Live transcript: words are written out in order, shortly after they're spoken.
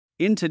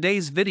In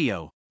today's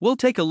video, we'll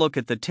take a look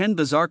at the 10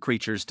 bizarre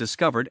creatures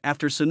discovered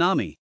after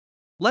tsunami.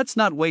 Let's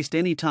not waste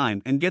any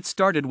time and get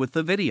started with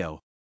the video.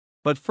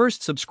 But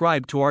first,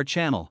 subscribe to our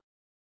channel.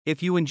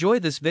 If you enjoy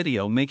this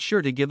video, make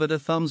sure to give it a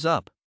thumbs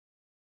up.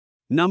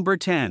 Number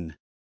 10.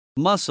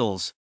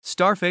 Mussels,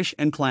 starfish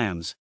and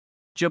clams.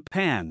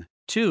 Japan.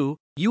 2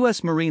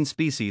 U.S. marine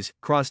species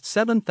crossed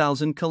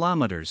 7,000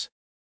 kilometers.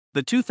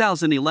 The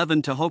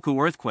 2011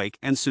 Tohoku earthquake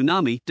and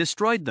tsunami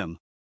destroyed them.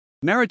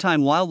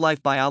 Maritime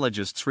wildlife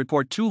biologists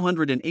report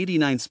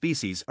 289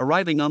 species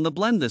arriving on the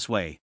blend this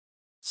way.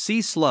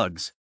 Sea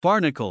slugs,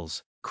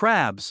 barnacles,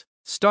 crabs,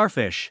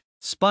 starfish,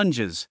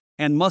 sponges,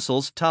 and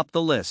mussels top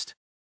the list.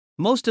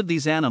 Most of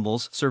these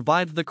animals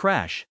survived the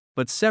crash,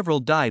 but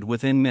several died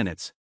within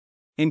minutes.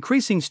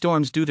 Increasing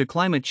storms due to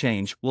climate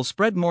change will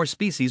spread more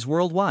species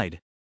worldwide.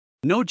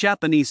 No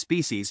Japanese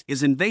species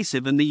is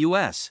invasive in the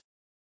U.S.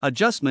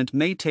 Adjustment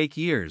may take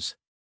years.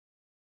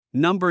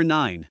 Number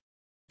 9.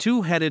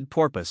 Two-headed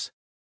porpoise.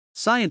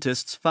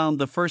 Scientists found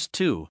the first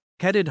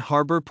two-headed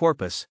harbor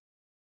porpoise.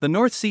 The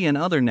North Sea and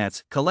other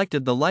nets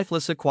collected the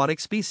lifeless aquatic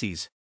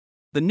species.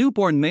 The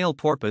newborn male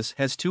porpoise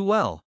has two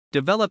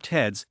well-developed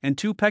heads and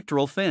two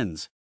pectoral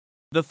fins.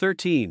 The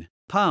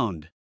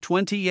 13-pound,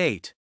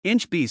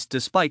 28-inch beast,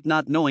 despite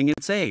not knowing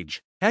its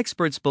age,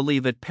 experts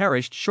believe it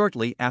perished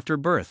shortly after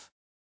birth.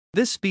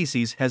 This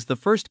species has the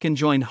first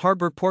conjoined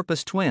harbor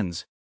porpoise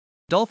twins.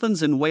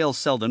 Dolphins and whales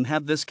seldom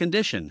have this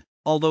condition,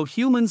 although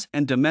humans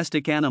and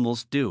domestic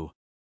animals do.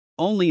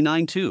 Only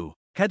 9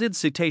 two-headed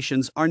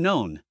cetaceans are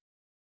known.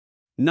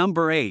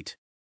 Number 8.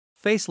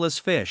 Faceless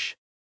fish.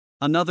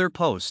 Another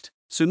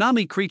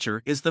post-tsunami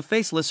creature is the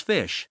faceless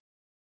fish.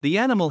 The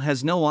animal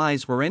has no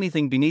eyes or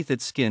anything beneath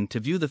its skin to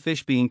view. The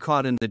fish being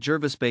caught in the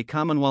Jervis Bay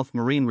Commonwealth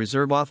Marine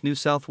Reserve off New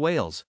South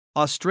Wales,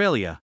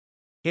 Australia.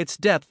 Its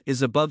depth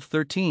is above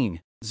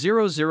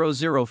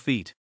 13,000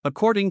 feet,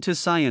 according to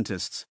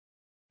scientists.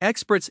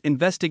 Experts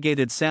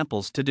investigated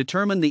samples to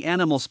determine the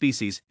animal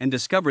species and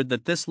discovered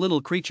that this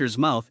little creature's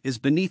mouth is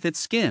beneath its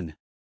skin.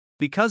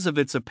 Because of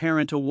its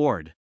apparent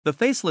award, the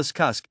faceless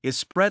cusk is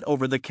spread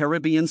over the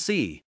Caribbean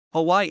Sea,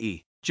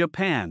 Hawaii,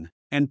 Japan,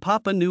 and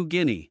Papua New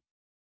Guinea.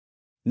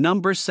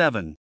 Number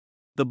 7.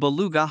 The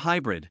beluga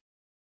hybrid.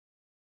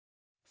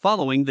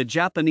 Following the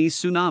Japanese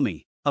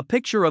tsunami, a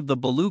picture of the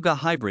beluga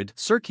hybrid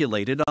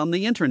circulated on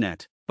the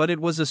internet, but it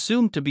was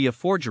assumed to be a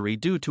forgery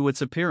due to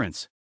its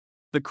appearance.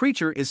 The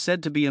creature is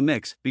said to be a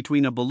mix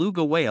between a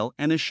beluga whale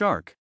and a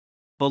shark.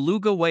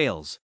 Beluga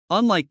whales,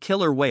 unlike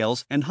killer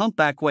whales and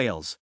humpback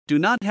whales, do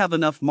not have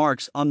enough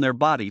marks on their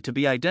body to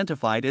be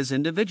identified as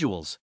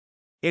individuals.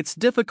 It's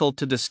difficult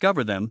to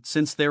discover them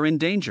since they're in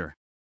danger.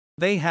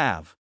 They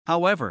have,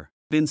 however,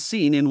 been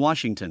seen in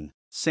Washington,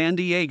 San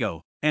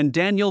Diego, and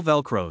Daniel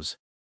Velcros.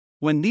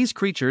 When these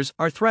creatures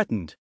are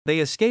threatened, they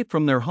escape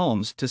from their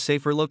homes to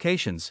safer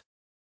locations.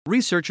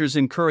 Researchers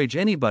encourage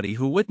anybody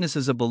who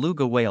witnesses a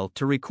beluga whale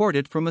to record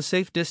it from a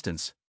safe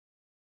distance.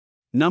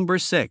 Number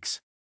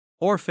 6.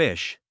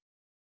 Oarfish.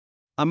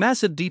 A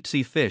massive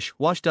deep-sea fish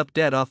washed up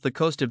dead off the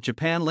coast of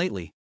Japan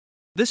lately.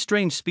 This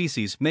strange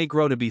species may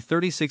grow to be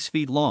 36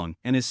 feet long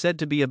and is said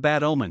to be a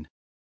bad omen.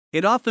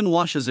 It often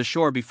washes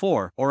ashore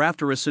before or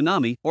after a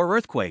tsunami or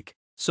earthquake,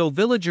 so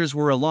villagers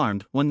were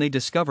alarmed when they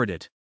discovered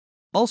it.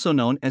 Also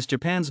known as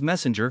Japan's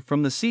messenger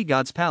from the sea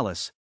god's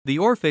palace, the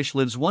oarfish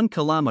lives 1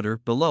 kilometer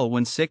below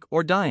when sick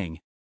or dying.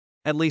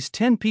 At least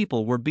 10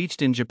 people were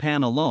beached in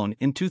Japan alone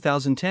in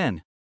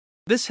 2010.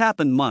 This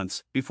happened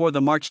months before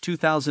the March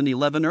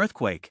 2011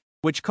 earthquake,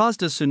 which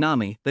caused a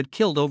tsunami that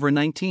killed over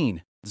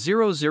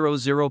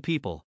 19,000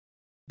 people.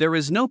 There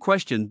is no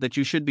question that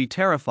you should be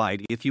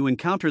terrified if you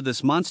encounter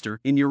this monster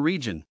in your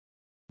region.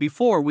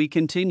 Before we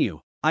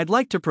continue, I'd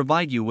like to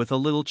provide you with a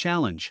little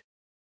challenge.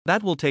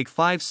 That will take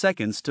 5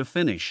 seconds to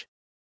finish.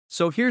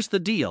 So here's the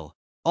deal.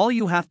 All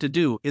you have to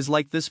do is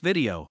like this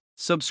video,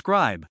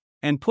 subscribe,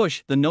 and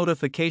push the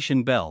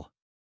notification bell.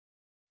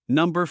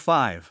 Number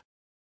 5.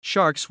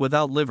 Sharks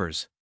without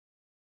livers.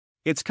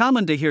 It's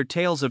common to hear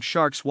tales of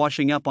sharks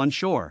washing up on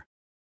shore.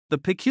 The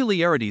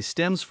peculiarity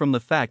stems from the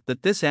fact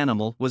that this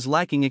animal was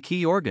lacking a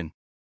key organ.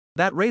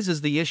 That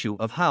raises the issue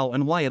of how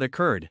and why it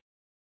occurred.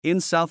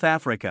 In South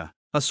Africa,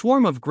 a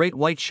swarm of great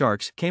white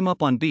sharks came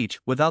up on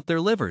beach without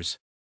their livers.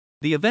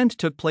 The event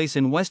took place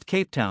in West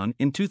Cape Town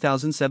in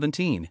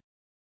 2017.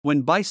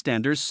 When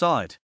bystanders saw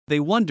it, they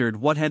wondered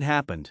what had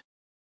happened.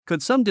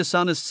 Could some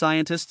dishonest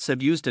scientists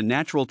have used a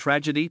natural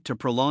tragedy to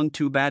prolong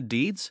two bad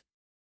deeds?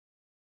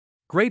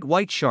 Great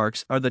white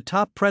sharks are the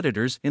top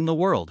predators in the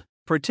world,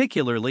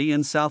 particularly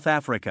in South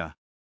Africa.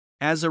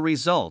 As a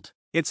result,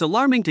 it's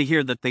alarming to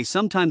hear that they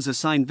sometimes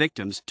assign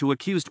victims to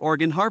accused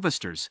organ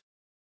harvesters.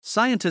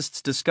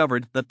 Scientists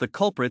discovered that the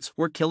culprits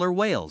were killer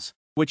whales,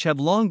 which have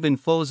long been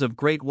foes of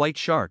great white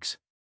sharks.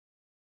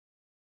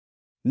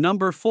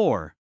 Number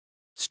 4.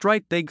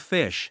 Striped big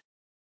fish.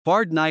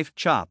 Barred knife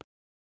chop.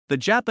 The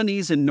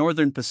Japanese and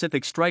northern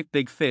Pacific striped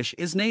big fish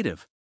is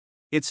native.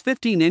 It's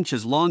 15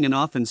 inches long and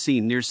often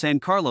seen near San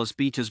Carlos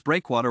Beach's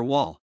breakwater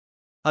wall.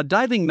 A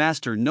diving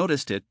master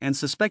noticed it and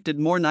suspected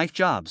more knife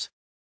jobs.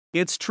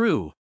 It's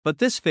true, But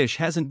this fish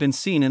hasn't been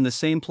seen in the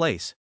same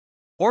place.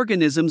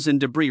 Organisms and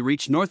debris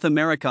reached North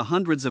America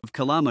hundreds of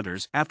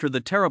kilometers after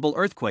the terrible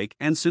earthquake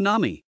and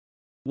tsunami.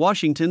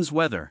 Washington's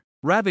weather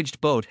ravaged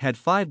boat had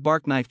 5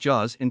 bark knife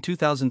jaws in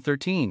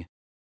 2013.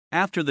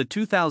 After the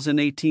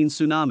 2018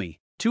 tsunami,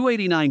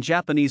 289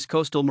 Japanese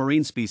coastal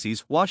marine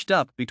species washed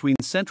up between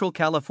central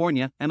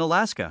California and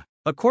Alaska,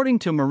 according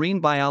to marine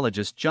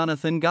biologist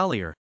Jonathan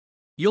Gallier.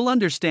 You'll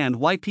understand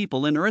why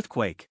people in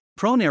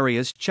earthquake-prone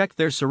areas check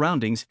their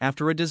surroundings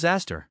after a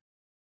disaster.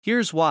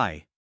 Here's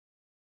why.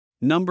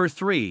 Number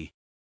 3.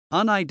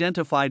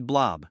 Unidentified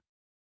blob.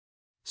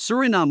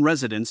 Suriname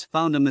residents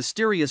found a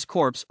mysterious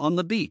corpse on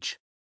the beach.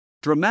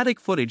 Dramatic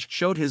footage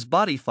showed his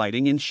body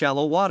fighting in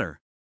shallow water.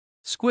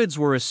 Squids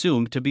were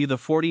assumed to be the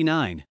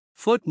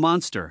 49-foot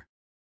monster.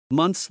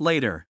 Months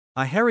later,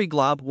 a hairy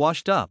glob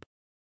washed up.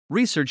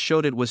 Research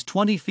showed it was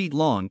 20 feet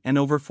long and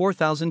over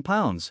 4,000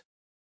 pounds.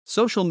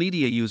 Social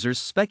media users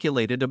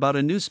speculated about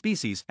a new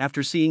species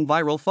after seeing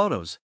viral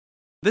photos.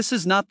 This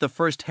is not the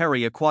first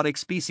hairy aquatic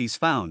species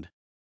found.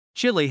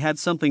 Chile had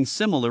something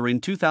similar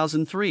in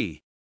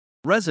 2003.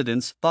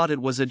 Residents thought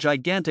it was a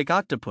gigantic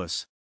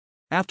octopus.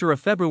 After a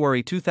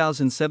February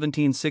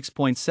 2017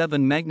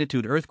 6.7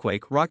 magnitude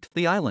earthquake rocked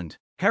the island,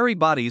 hairy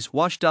bodies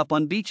washed up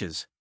on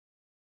beaches.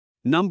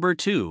 Number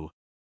 2.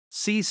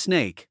 Sea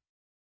snake.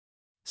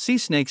 Sea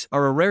snakes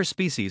are a rare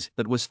species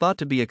that was thought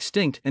to be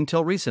extinct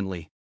until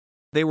recently.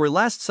 They were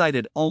last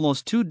sighted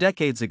almost 2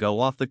 decades ago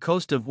off the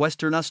coast of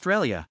Western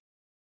Australia.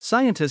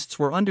 Scientists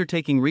were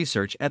undertaking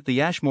research at the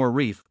Ashmore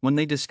Reef when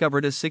they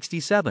discovered a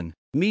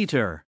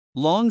 67-meter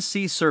long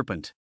sea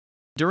serpent.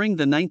 During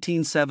the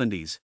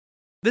 1970s,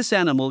 this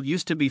animal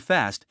used to be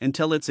fast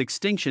until its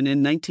extinction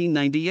in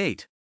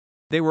 1998.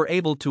 They were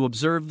able to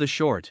observe the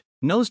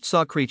short-nosed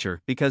saw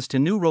creature because to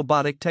new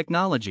robotic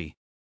technology.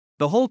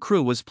 The whole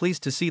crew was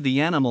pleased to see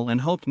the animal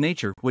and hoped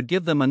nature would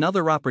give them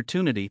another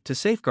opportunity to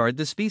safeguard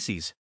the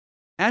species.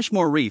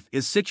 Ashmore Reef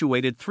is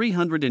situated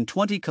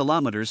 320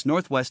 kilometers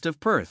northwest of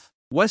Perth,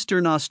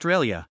 Western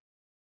Australia.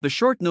 The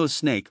short-nosed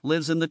snake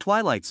lives in the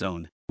twilight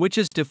zone, which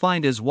is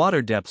defined as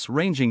water depths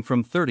ranging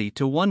from 30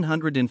 to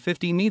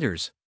 150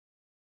 meters.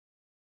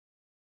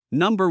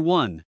 Number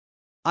 1.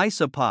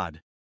 Isopod.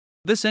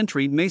 This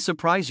entry may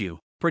surprise you,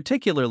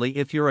 particularly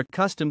if you're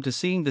accustomed to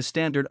seeing the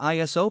standard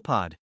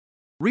isopod.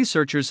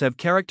 Researchers have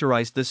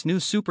characterized this new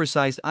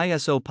supersized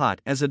isopod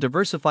as a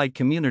diversified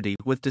community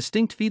with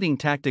distinct feeding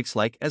tactics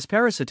like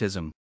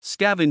parasitism,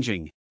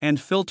 scavenging,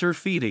 and filter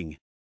feeding.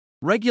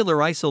 Regular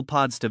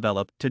isopods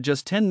develop to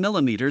just 10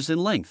 millimeters in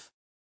length.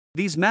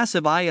 These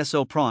massive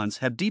isoprawns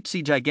have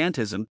deep-sea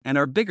gigantism and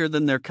are bigger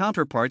than their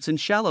counterparts in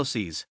shallow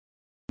seas.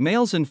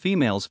 Males and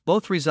females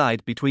both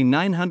reside between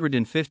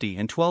 950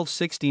 and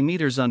 1260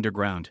 meters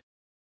underground.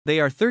 They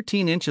are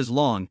 13 inches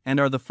long and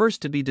are the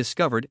first to be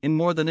discovered in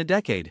more than a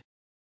decade.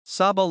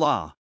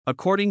 Sabala,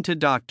 according to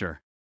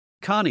Dr.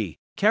 Connie,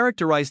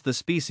 characterized the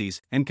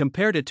species and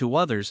compared it to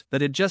others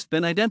that had just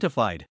been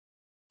identified.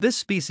 This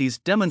species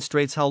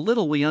demonstrates how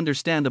little we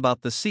understand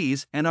about the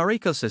seas and our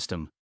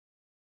ecosystem.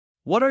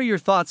 What are your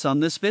thoughts on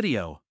this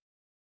video?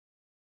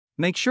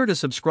 Make sure to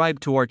subscribe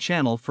to our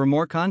channel for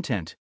more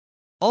content.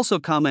 Also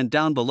comment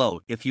down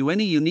below if you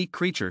any unique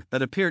creature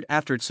that appeared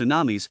after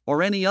tsunamis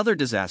or any other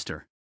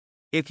disaster.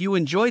 If you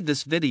enjoyed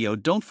this video,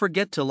 don't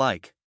forget to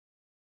like,